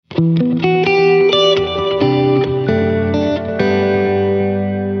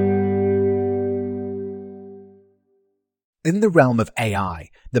In the realm of AI,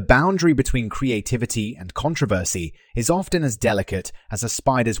 the boundary between creativity and controversy is often as delicate as a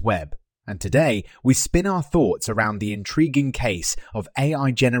spider's web, and today we spin our thoughts around the intriguing case of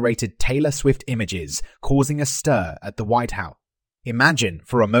AI-generated Taylor Swift images causing a stir at the White House. Imagine,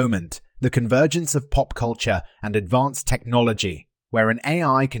 for a moment, the convergence of pop culture and advanced technology, where an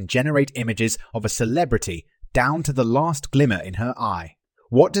AI can generate images of a celebrity down to the last glimmer in her eye.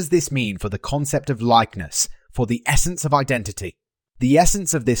 What does this mean for the concept of likeness, for the essence of identity? The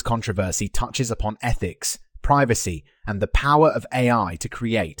essence of this controversy touches upon ethics, privacy, and the power of AI to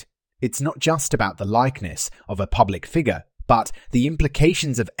create. It's not just about the likeness of a public figure, but the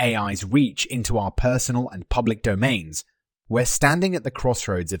implications of AI's reach into our personal and public domains. We're standing at the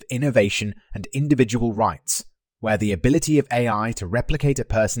crossroads of innovation and individual rights, where the ability of AI to replicate a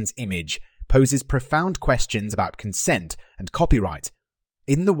person's image poses profound questions about consent and copyright.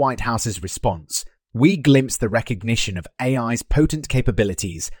 In the White House's response, we glimpse the recognition of AI's potent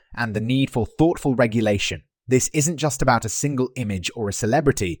capabilities and the need for thoughtful regulation. This isn't just about a single image or a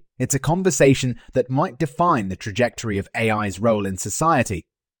celebrity, it's a conversation that might define the trajectory of AI's role in society.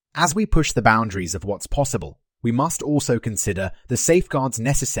 As we push the boundaries of what's possible, we must also consider the safeguards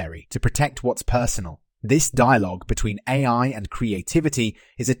necessary to protect what's personal. This dialogue between AI and creativity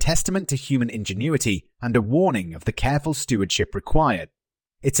is a testament to human ingenuity and a warning of the careful stewardship required.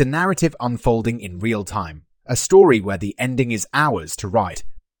 It's a narrative unfolding in real time, a story where the ending is ours to write.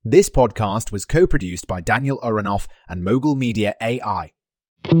 This podcast was co-produced by Daniel Aronoff and Mogul Media AI.